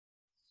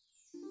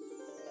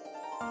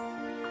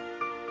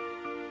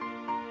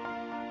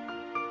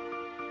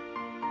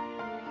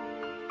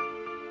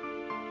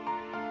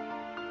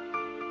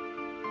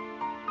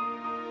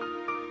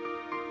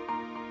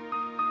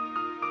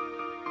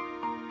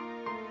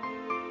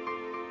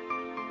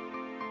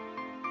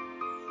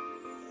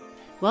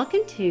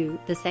Welcome to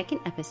the second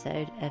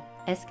episode of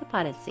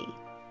Escapadesi,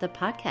 the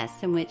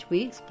podcast in which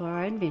we explore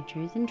our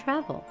adventures in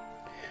travel.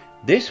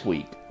 This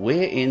week,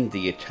 we're in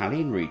the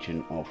Italian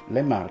region of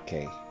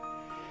Marche.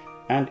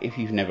 And if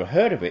you've never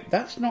heard of it,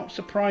 that's not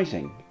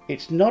surprising.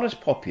 It's not as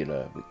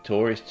popular with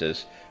tourists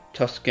as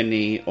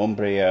Tuscany,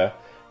 Umbria,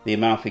 the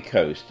Amalfi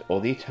Coast,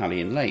 or the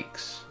Italian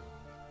lakes.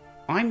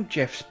 I'm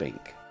Jeff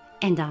Spink.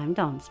 And I'm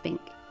Dawn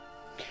Spink.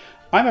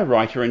 I'm a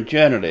writer and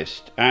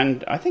journalist,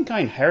 and I think I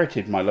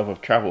inherited my love of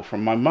travel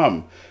from my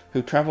mum,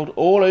 who travelled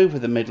all over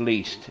the Middle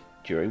East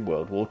during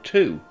World War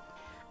II.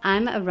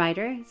 I'm a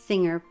writer,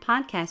 singer,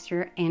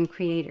 podcaster, and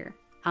creator.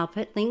 I'll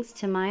put links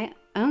to my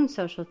own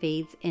social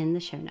feeds in the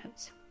show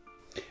notes.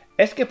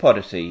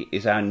 Escapadesi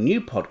is our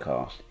new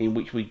podcast in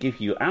which we give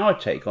you our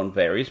take on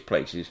various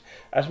places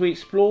as we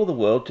explore the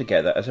world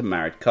together as a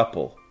married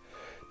couple.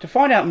 To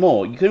find out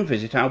more, you can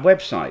visit our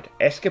website,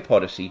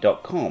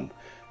 escapadesi.com.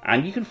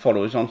 And you can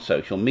follow us on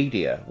social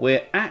media.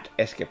 We're at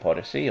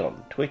Escapadesi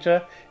on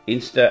Twitter,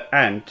 Insta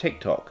and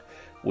TikTok.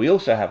 We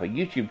also have a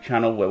YouTube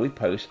channel where we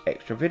post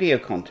extra video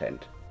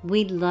content.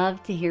 We'd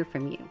love to hear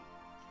from you.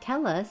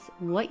 Tell us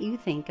what you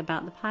think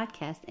about the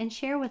podcast and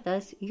share with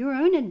us your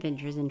own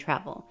adventures in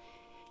travel.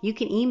 You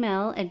can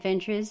email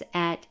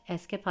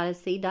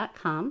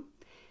adventures@escapadesi.com,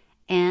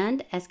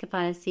 and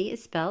Escapadesi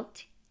is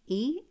spelled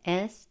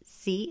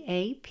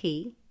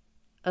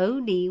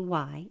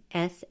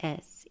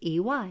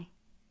ESCAPODYSSEY.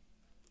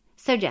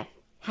 So Jeff,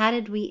 how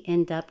did we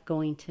end up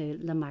going to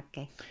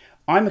Marche?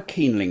 I'm a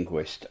keen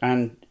linguist,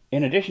 and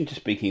in addition to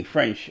speaking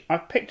French,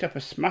 I've picked up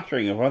a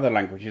smattering of other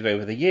languages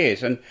over the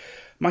years, and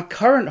my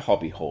current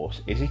hobby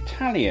horse is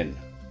Italian.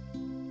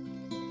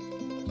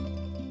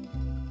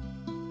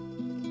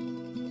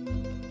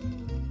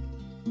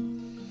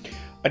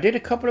 I did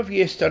a couple of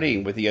years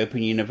studying with the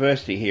Open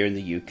University here in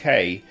the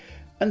UK,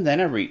 and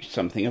then I reached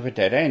something of a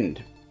dead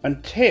end,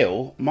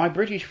 until my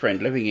British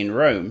friend living in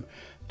Rome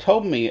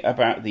told me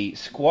about the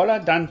Scuola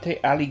Dante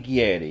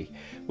Alighieri,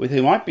 with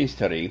whom I've been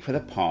studying for the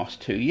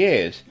past 2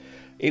 years.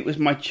 It was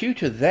my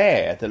tutor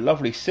there, the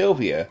lovely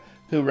Sylvia,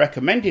 who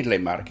recommended Le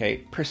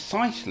Marche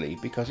precisely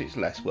because it's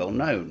less well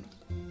known.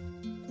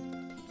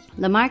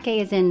 Le Marche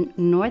is in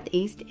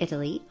northeast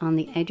Italy on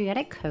the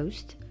Adriatic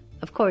coast.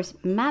 Of course,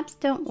 maps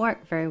don't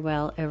work very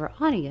well over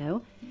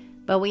audio,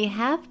 but we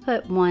have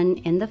put one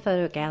in the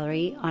photo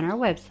gallery on our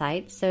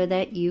website so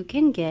that you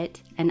can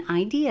get an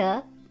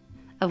idea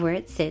of where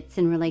it sits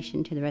in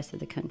relation to the rest of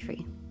the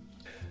country.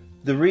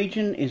 The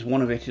region is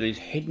one of Italy's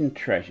hidden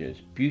treasures,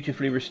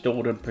 beautifully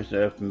restored and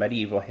preserved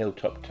medieval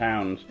hilltop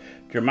towns,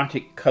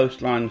 dramatic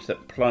coastlines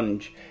that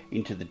plunge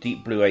into the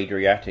deep blue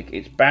Adriatic.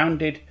 It's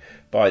bounded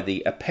by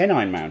the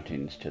Apennine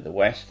Mountains to the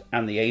west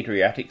and the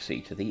Adriatic Sea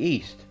to the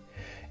east.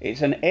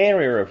 It's an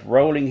area of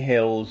rolling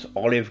hills,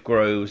 olive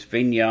groves,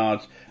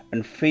 vineyards,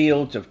 and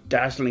fields of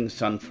dazzling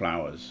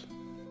sunflowers.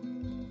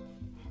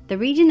 The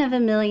region of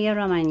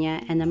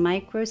Emilia-Romagna and the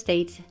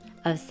microstate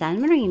of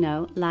San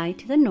Marino lie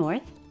to the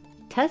north,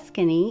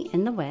 Tuscany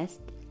in the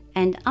west,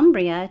 and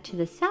Umbria to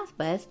the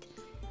southwest,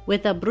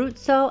 with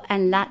Abruzzo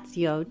and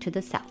Lazio to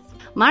the south.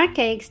 Marche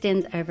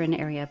extends over an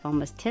area of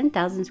almost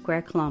 10,000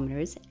 square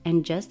kilometers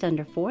and just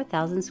under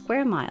 4,000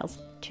 square miles,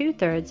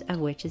 2/3 of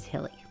which is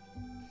hilly.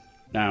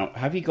 Now,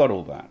 have you got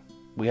all that?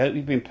 We hope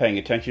you've been paying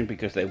attention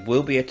because there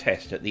will be a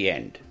test at the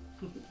end.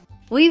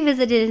 We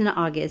visited in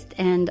August,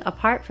 and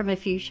apart from a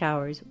few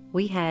showers,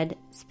 we had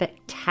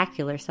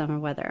spectacular summer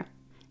weather.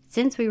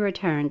 Since we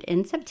returned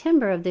in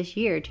September of this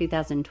year,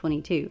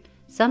 2022,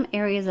 some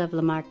areas of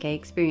Marche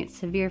experienced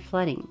severe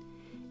flooding.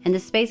 In the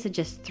space of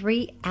just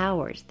 3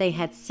 hours, they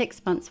had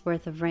 6 months'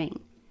 worth of rain.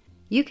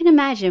 You can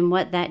imagine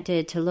what that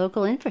did to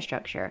local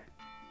infrastructure,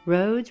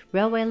 roads,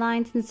 railway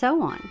lines, and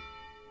so on.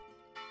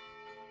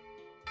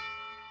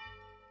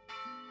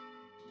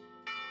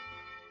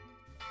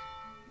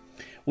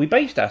 We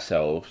based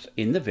ourselves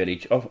in the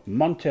village of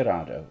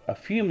Monterado, a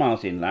few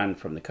miles inland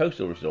from the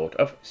coastal resort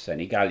of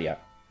Senigallia.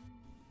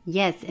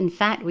 Yes, in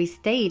fact, we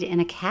stayed in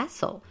a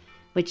castle,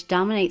 which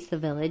dominates the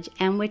village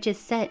and which is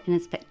set in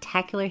a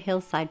spectacular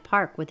hillside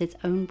park with its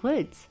own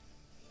woods.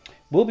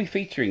 We'll be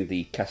featuring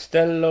the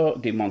Castello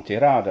di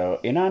Monterado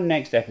in our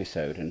next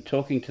episode and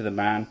talking to the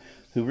man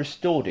who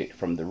restored it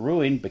from the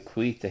ruin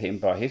bequeathed to him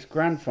by his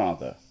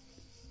grandfather.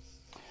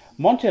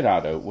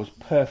 Monterado was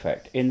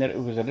perfect in that it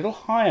was a little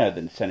higher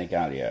than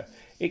Senigallia.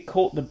 It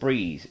caught the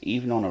breeze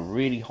even on a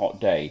really hot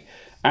day,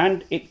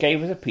 and it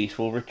gave us a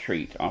peaceful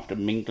retreat after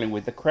mingling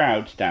with the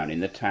crowds down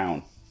in the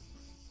town.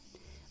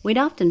 We'd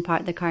often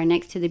park the car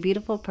next to the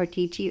beautiful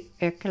Portici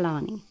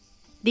Ercolani.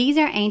 These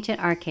are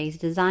ancient arcades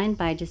designed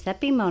by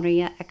Giuseppe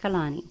Maria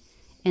Ercolani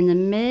in the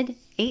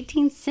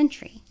mid-18th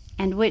century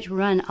and which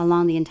run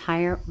along the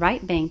entire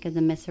right bank of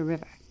the Missa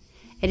River.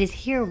 It is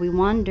here we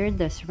wandered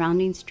the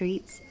surrounding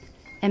streets.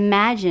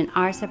 Imagine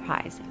our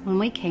surprise when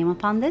we came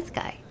upon this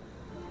guy.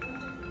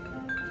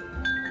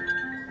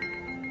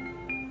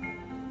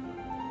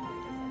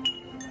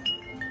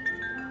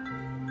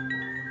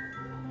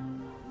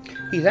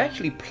 He's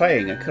actually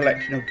playing a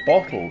collection of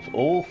bottles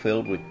all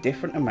filled with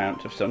different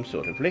amounts of some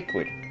sort of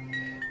liquid.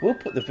 We'll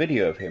put the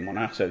video of him on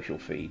our social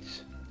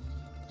feeds.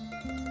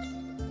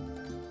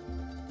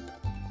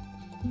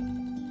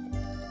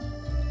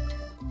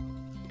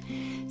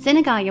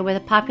 Senigallia, with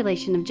a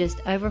population of just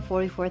over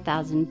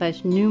 44,000,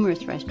 boasts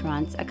numerous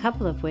restaurants, a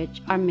couple of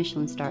which are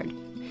Michelin-starred.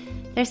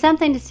 There's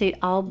something to suit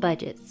all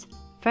budgets.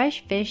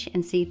 Fresh fish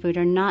and seafood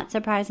are not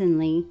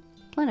surprisingly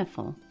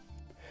plentiful.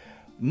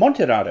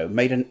 Monterrado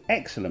made an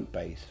excellent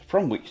base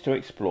from which to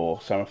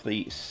explore some of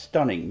the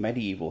stunning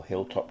medieval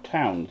hilltop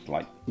towns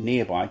like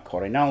nearby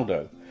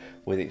Corinaldo,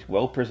 with its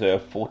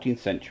well-preserved 14th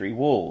century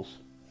walls.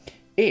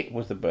 It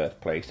was the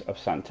birthplace of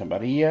Santa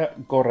Maria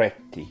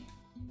Goretti.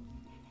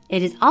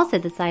 It is also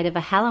the site of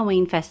a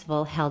Halloween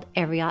festival held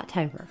every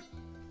October.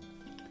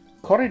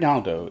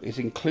 Corinaldo is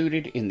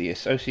included in the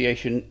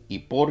association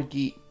I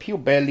Borghi Più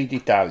Belli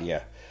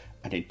d'Italia,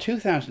 and in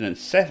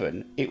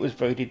 2007 it was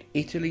voted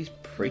Italy's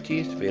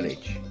prettiest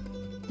village.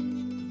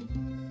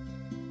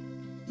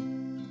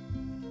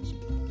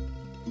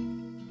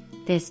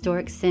 The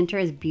historic center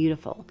is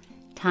beautiful.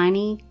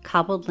 Tiny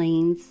cobbled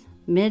lanes,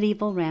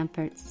 medieval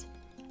ramparts,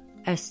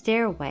 a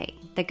stairway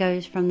that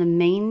goes from the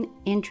main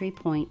entry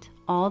point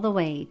all the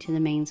way to the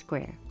main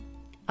square.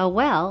 A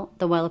well,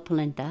 the Well of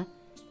Polenta,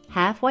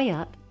 halfway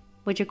up,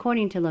 which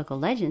according to local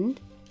legend...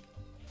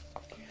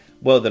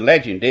 Well, the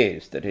legend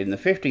is that in the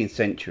 15th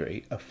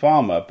century, a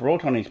farmer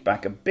brought on his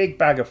back a big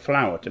bag of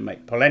flour to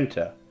make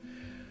polenta.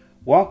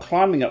 While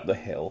climbing up the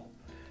hill,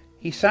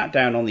 he sat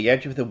down on the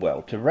edge of the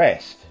well to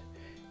rest.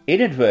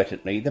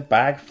 Inadvertently, the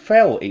bag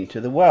fell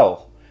into the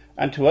well,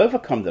 and to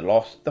overcome the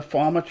loss, the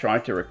farmer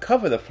tried to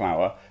recover the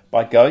flour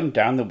by going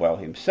down the well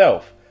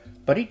himself,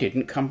 but he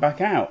didn't come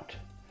back out.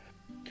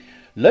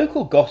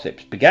 Local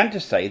gossips began to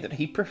say that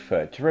he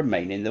preferred to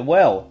remain in the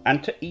well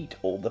and to eat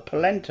all the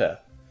polenta,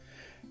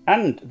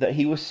 and that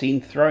he was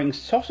seen throwing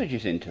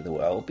sausages into the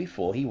well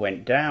before he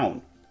went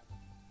down.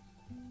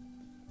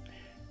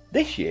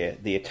 This year,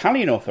 the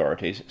Italian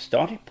authorities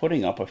started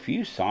putting up a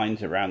few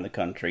signs around the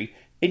country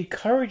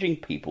encouraging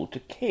people to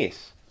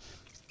kiss.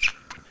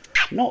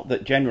 Not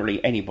that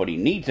generally anybody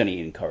needs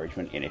any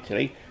encouragement in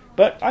Italy,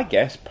 but I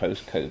guess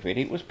post-COVID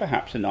it was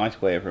perhaps a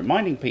nice way of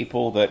reminding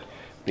people that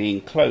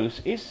being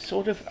close is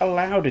sort of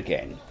allowed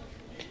again.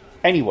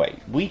 Anyway,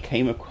 we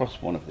came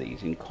across one of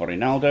these in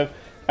Corinaldo,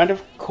 and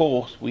of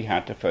course we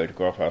had to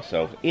photograph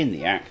ourselves in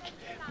the act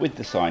with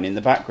the sign in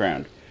the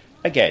background.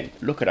 Again,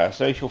 look at our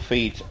social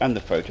feeds and the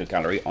photo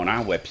gallery on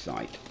our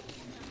website.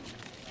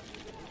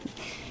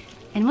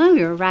 And when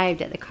we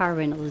arrived at the car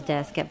rentals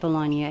desk at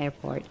Bologna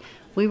Airport,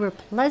 we were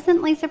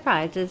pleasantly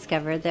surprised to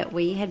discover that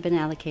we had been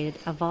allocated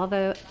a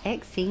Volvo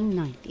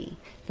XC90,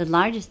 the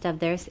largest of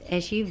their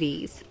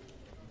SUVs.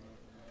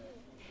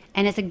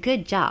 And it's a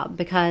good job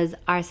because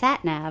our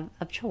sat-nav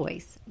of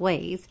choice,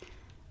 Waze,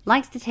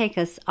 likes to take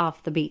us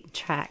off the beaten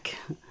track.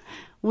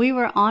 We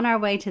were on our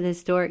way to the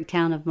historic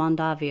town of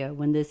Mondovio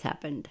when this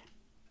happened.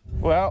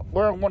 Well,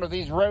 we're on one of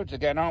these roads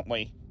again, aren't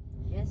we?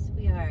 Yes,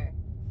 we are.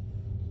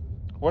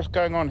 What's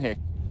going on here?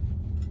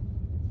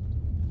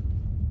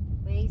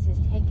 Waze has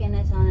taken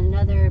us on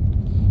another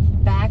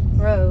back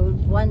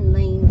road,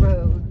 one-lane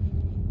road.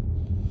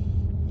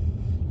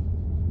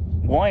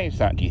 Why is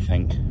that, do you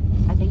think?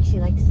 I think she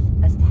likes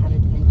us to have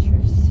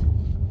adventures.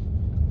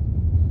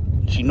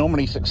 She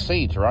normally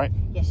succeeds, right?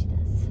 Yes, she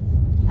does.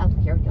 Oh,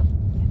 here we go.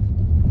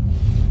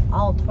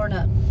 All torn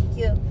up.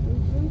 Cute.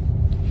 Mm-hmm.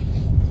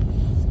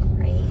 It's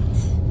great.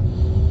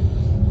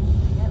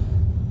 Yep.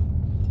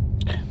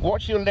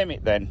 What's your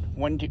limit then?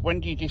 When do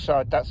you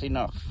decide that's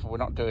enough? We're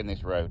not doing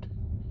this road.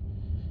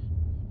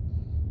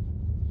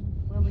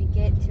 When we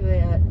get to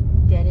a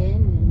dead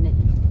end and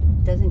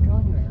it doesn't go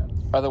anywhere else.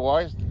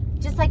 Otherwise?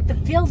 Just like the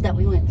field that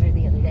we went through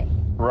the other day.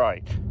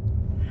 Right.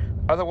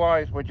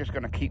 Otherwise, we're just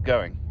going to keep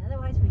going.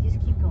 Otherwise, we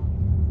just keep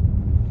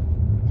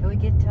going till we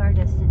get to our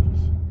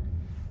destination.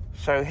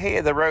 So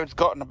here the road's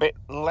gotten a bit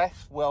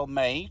less well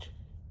made.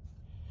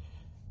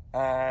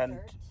 And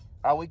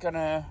are we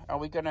gonna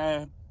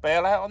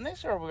bail out on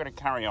this, or are we gonna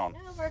carry on? No,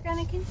 we're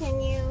gonna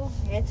continue.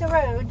 It's a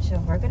road, so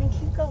we're gonna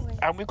keep going.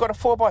 And we've got a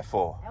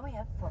 4x4. And we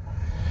have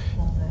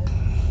 4x4.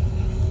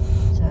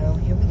 So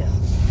here we go.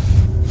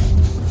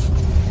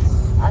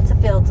 Lots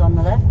of fields on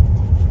the left.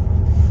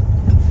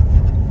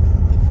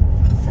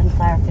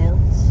 Sunflower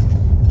fields.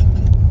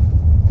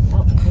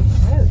 Oh, big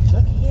road.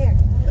 Look here.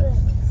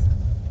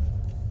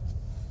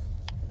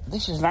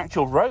 This is an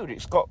actual road.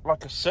 It's got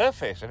like a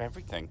surface and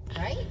everything.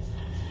 Right?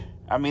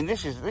 I mean,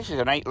 this is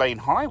an 8-lane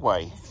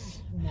highway.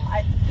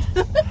 Not.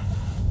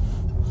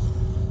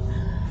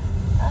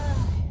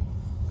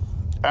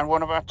 And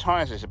one of our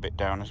tyres is a bit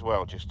down as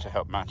well, just to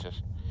help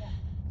matters.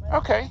 Yeah.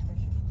 Okay.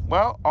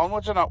 Well,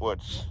 onwards and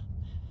upwards.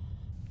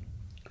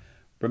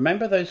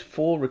 Remember those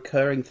 4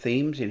 recurring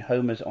themes in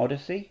Homer's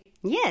Odyssey?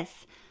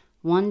 Yes.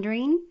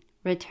 Wandering,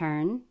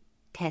 return,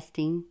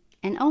 testing,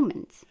 and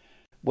omens.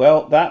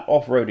 Well, that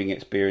off-roading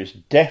experience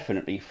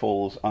definitely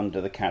falls under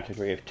the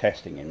category of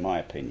testing, in my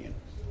opinion.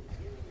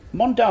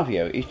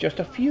 Mondovio is just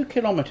a few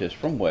kilometres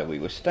from where we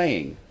were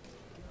staying.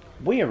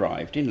 We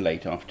arrived in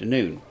late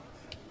afternoon.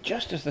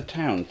 just as the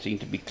town seemed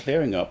to be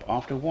clearing up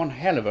after one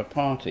hell of a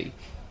party.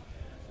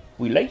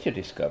 We later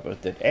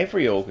discovered that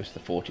every August the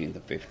 14th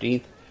and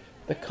 15th,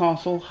 the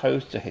castle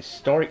hosts a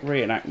historic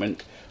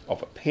reenactment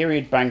of a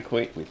period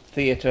banquet with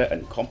theatre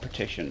and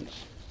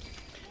competitions.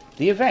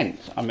 The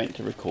events are meant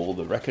to recall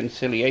the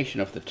reconciliation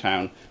of the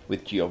town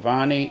with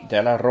Giovanni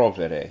della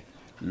Rovere,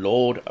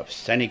 Lord of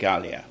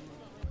Senigallia.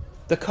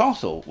 The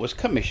castle was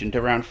commissioned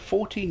around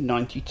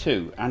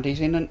 1492 and is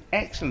in an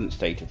excellent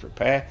state of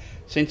repair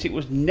since it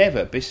was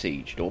never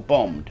besieged or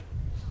bombed.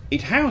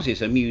 It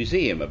houses a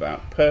museum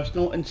about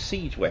personal and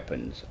siege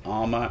weapons,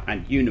 armour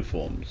and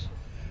uniforms.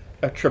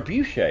 A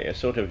trebuchet, a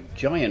sort of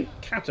giant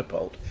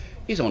catapult,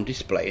 is on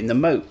display in the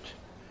moat,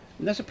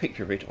 and there's a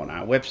picture of it on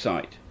our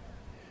website.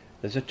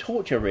 There's a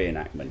torture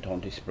reenactment on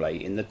display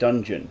in the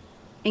dungeon.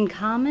 In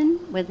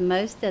common with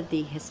most of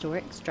the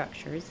historic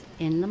structures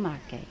in the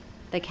Marche,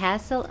 the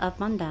castle of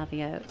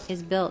Mondavio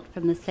is built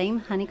from the same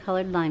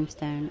honey-colored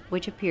limestone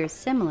which appears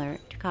similar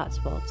to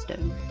Cotswold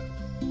stone.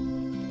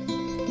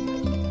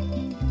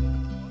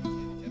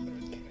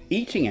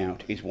 Eating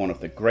out is one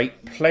of the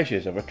great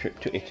pleasures of a trip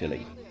to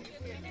Italy.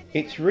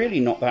 It's really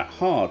not that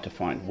hard to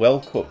find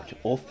well-cooked,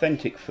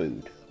 authentic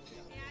food.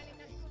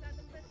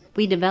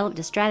 We developed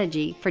a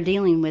strategy for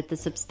dealing with the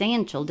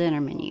substantial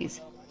dinner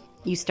menus.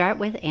 You start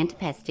with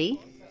antipasti,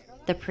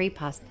 the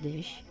pre-pasta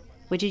dish,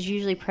 which is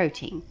usually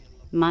protein,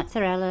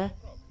 mozzarella,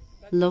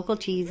 local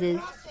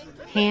cheeses,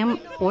 ham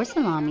or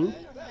salami,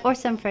 or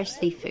some fresh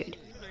seafood,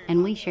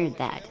 and we shared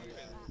that.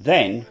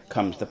 Then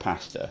comes the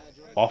pasta,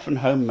 often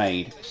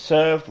homemade,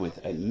 served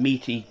with a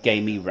meaty,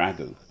 gamey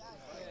ragu.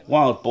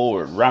 Wild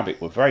boar and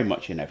rabbit were very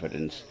much in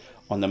evidence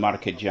on the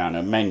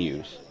Marchigiano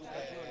menus.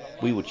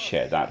 We would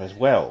share that as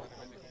well.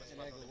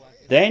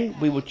 Then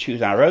we would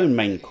choose our own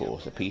main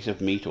course, a piece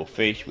of meat or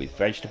fish with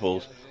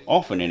vegetables,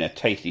 often in a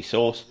tasty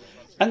sauce,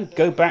 and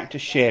go back to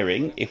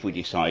sharing, if we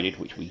decided,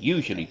 which we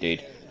usually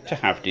did, to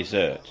have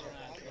dessert.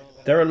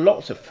 There are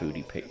lots of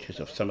foodie pictures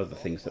of some of the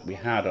things that we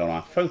had on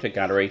our photo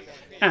gallery,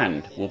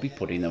 and we'll be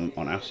putting them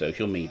on our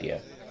social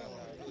media.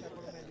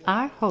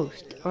 Our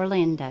host,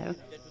 Orlando,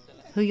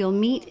 who you'll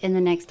meet in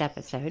the next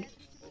episode,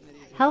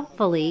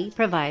 helpfully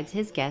provides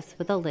his guests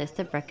with a list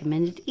of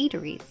recommended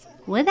eateries.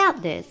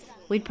 Without this,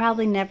 we'd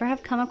probably never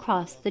have come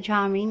across the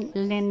charming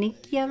La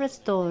Nicchia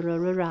Ristoro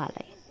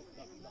Rurale.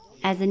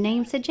 As the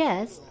name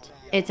suggests,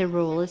 it's a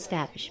rural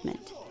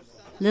establishment,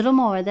 little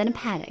more than a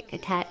paddock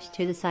attached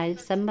to the side of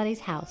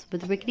somebody's house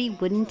with rickety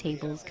wooden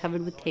tables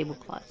covered with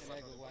tablecloths,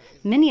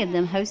 many of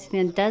them hosting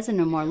a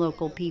dozen or more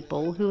local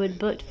people who had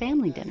booked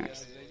family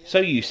dinners. So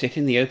you sit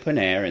in the open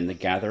air in the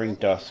gathering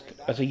dusk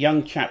as a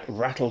young chap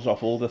rattles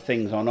off all the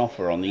things on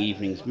offer on the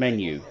evening's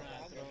menu.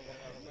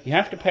 You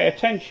have to pay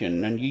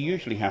attention, and you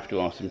usually have to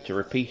ask them to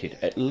repeat it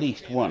at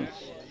least once.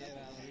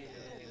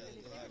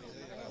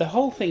 The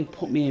whole thing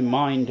put me in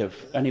mind of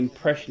an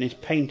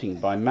impressionist painting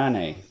by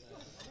Manet,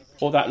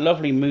 or that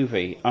lovely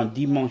movie Un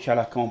Dimanche à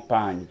la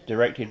Campagne,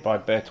 directed by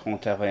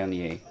Bertrand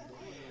Tavernier.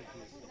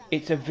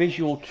 It's a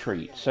visual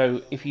treat,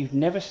 so if you've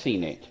never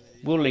seen it,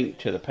 we'll link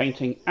to the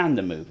painting and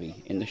the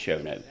movie in the show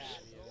notes.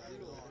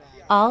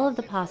 All of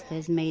the pasta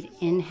is made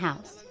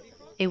in-house.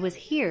 It was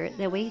here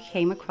that we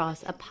came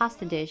across a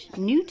pasta dish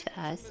new to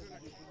us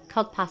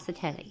called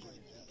passatelli,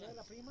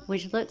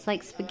 which looks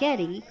like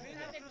spaghetti,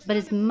 but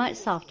is much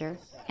softer,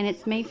 and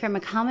it's made from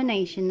a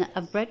combination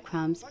of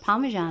breadcrumbs,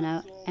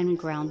 parmigiano, and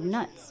ground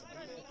nuts.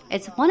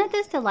 It's one of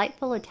those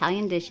delightful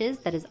Italian dishes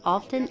that is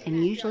often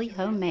and usually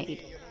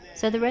homemade,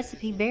 so the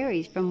recipe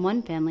varies from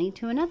one family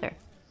to another.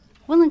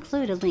 We'll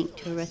include a link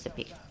to a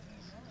recipe.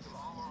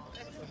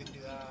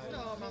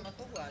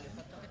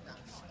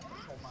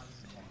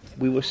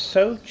 We were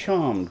so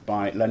charmed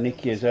by La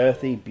Nicchia's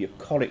earthy,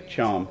 bucolic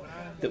charm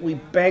that we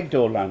begged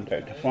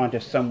Orlando to find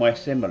us somewhere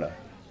similar.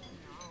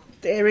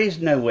 There is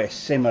nowhere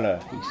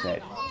similar, he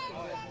said.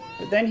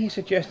 But then he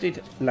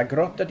suggested La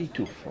Grotta di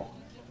Tuffo,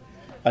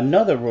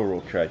 another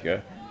rural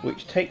treasure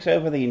which takes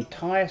over the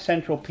entire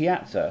central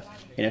piazza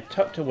in a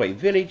tucked-away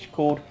village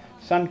called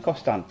San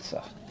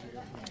Costanza.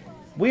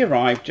 We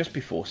arrived just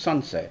before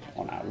sunset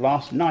on our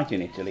last night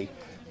in Italy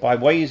by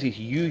Waze's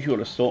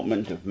usual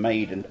assortment of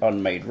made and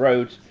unmade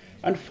roads,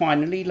 and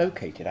finally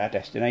located our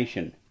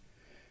destination.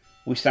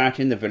 We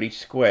sat in the village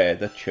square,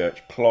 the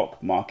church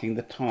clock marking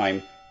the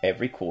time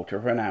every quarter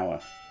of an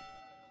hour.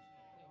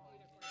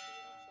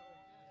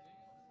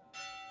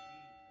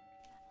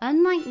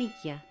 Unlike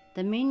Nicchia,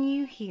 the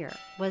menu here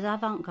was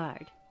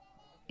avant-garde,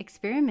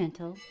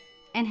 experimental,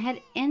 and had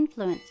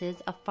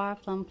influences of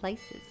far-flung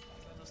places.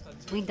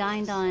 We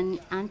dined on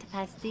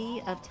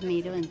antipasti of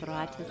tomato and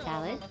burrata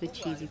salad with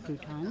cheesy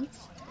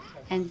croutons,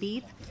 and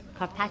beef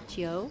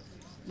carpaccio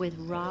with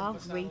raw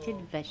grated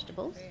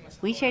vegetables.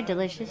 We shared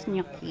delicious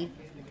gnocchi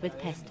with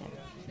pesto,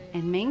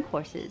 and main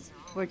courses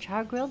were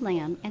char-grilled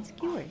lamb and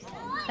skewers,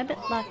 a bit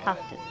like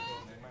koftas,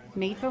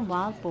 made from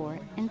wild boar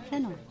and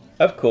fennel.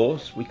 Of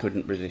course, we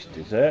couldn't resist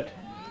dessert,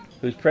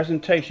 whose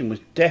presentation was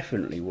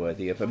definitely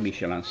worthy of a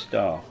Michelin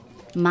star.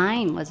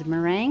 Mine was a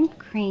meringue,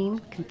 cream,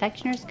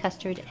 confectioner's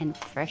custard, and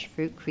fresh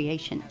fruit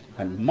creation.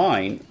 And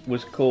mine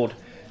was called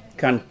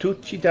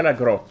Cantucci della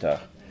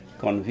Grotta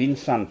con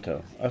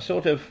Vinsanto, a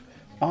sort of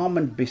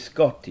almond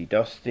biscotti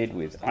dusted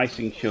with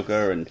icing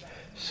sugar and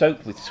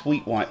soaked with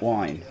sweet white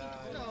wine.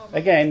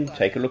 Again,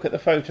 take a look at the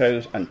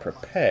photos and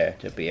prepare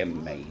to be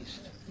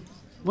amazed.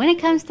 When it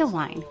comes to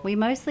wine, we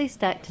mostly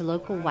stuck to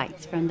local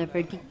whites from the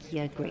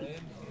Verdicchia grape,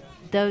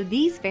 though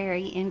these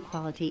vary in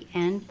quality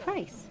and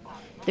price.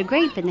 The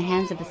grape in the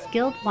hands of a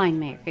skilled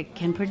winemaker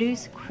can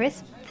produce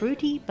crisp,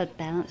 fruity, but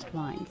balanced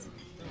wines,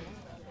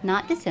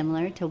 not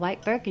dissimilar to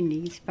white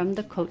Burgundies from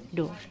the Côte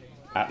d'Or.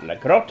 At La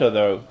Grotta,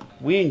 though,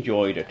 we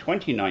enjoyed a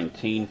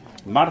 2019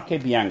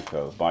 Marche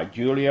Bianco by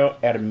Giulio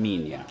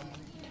Erminia,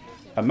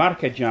 a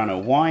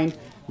Marchigiano wine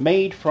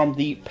made from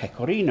the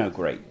Pecorino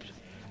grapes,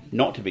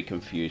 not to be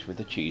confused with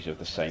the cheese of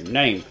the same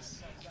name.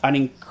 An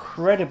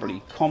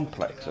incredibly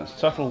complex and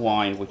subtle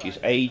wine which is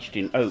aged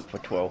in oak for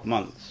 12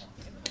 months.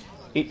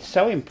 It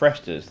so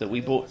impressed us that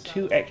we bought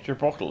 2 extra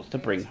bottles to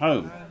bring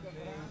home.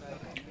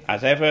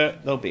 As ever,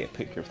 there'll be a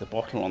picture of the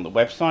bottle on the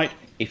website.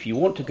 If you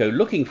want to go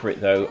looking for it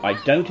though, I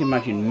don't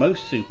imagine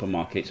most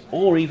supermarkets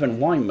or even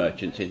wine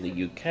merchants in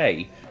the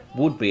UK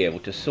would be able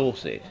to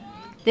source it.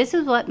 This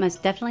is what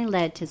most definitely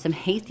led to some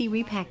hasty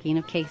repacking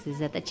of cases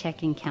at the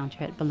check-in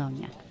counter at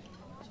Bologna.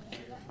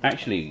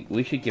 Actually,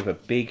 we should give a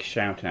big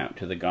shout out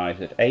to the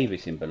guys at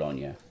Avis in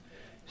Bologna.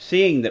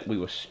 Seeing that we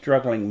were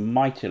struggling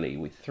mightily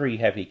with 3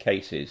 heavy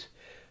cases,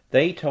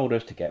 they told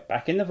us to get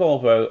back in the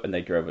Volvo and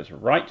they drove us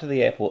right to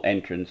the airport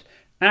entrance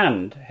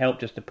and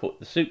helped us to put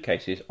the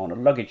suitcases on a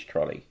luggage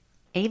trolley.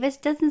 Avis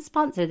doesn't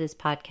sponsor this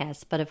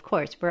podcast, but of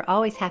course, we're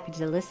always happy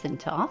to listen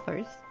to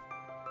offers.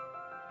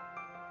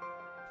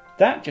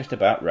 That just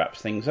about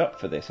wraps things up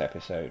for this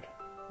episode.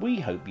 We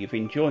hope you've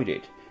enjoyed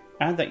it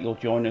and that you'll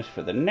join us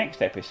for the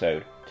next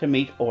episode to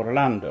meet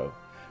Orlando,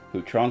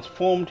 who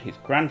transformed his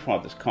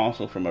grandfather's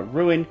castle from a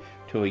ruin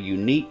to a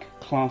unique,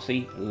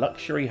 classy,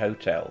 luxury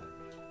hotel.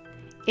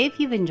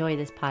 If you've enjoyed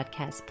this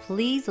podcast,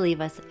 please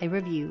leave us a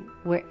review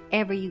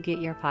wherever you get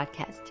your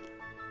podcast.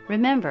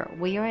 Remember,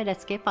 we are at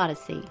Escape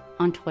Odyssey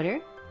on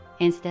Twitter,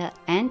 Insta,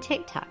 and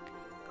TikTok.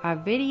 Our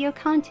video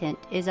content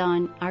is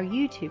on our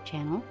YouTube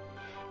channel,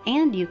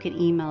 and you can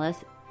email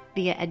us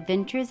via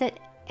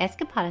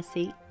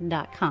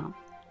adventures@escapodyssey.com.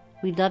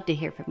 We'd love to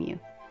hear from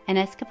you. And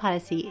Escape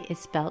Odyssey is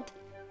spelled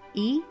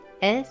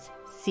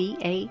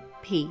ESCAPODYSSEY.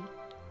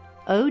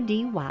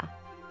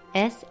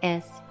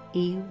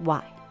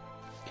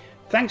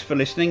 Thanks for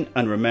listening,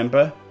 and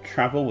remember,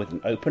 travel with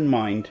an open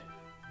mind.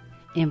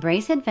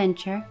 Embrace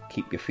adventure.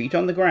 Keep your feet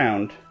on the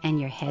ground. And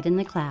your head in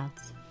the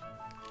clouds.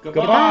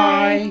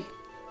 Goodbye.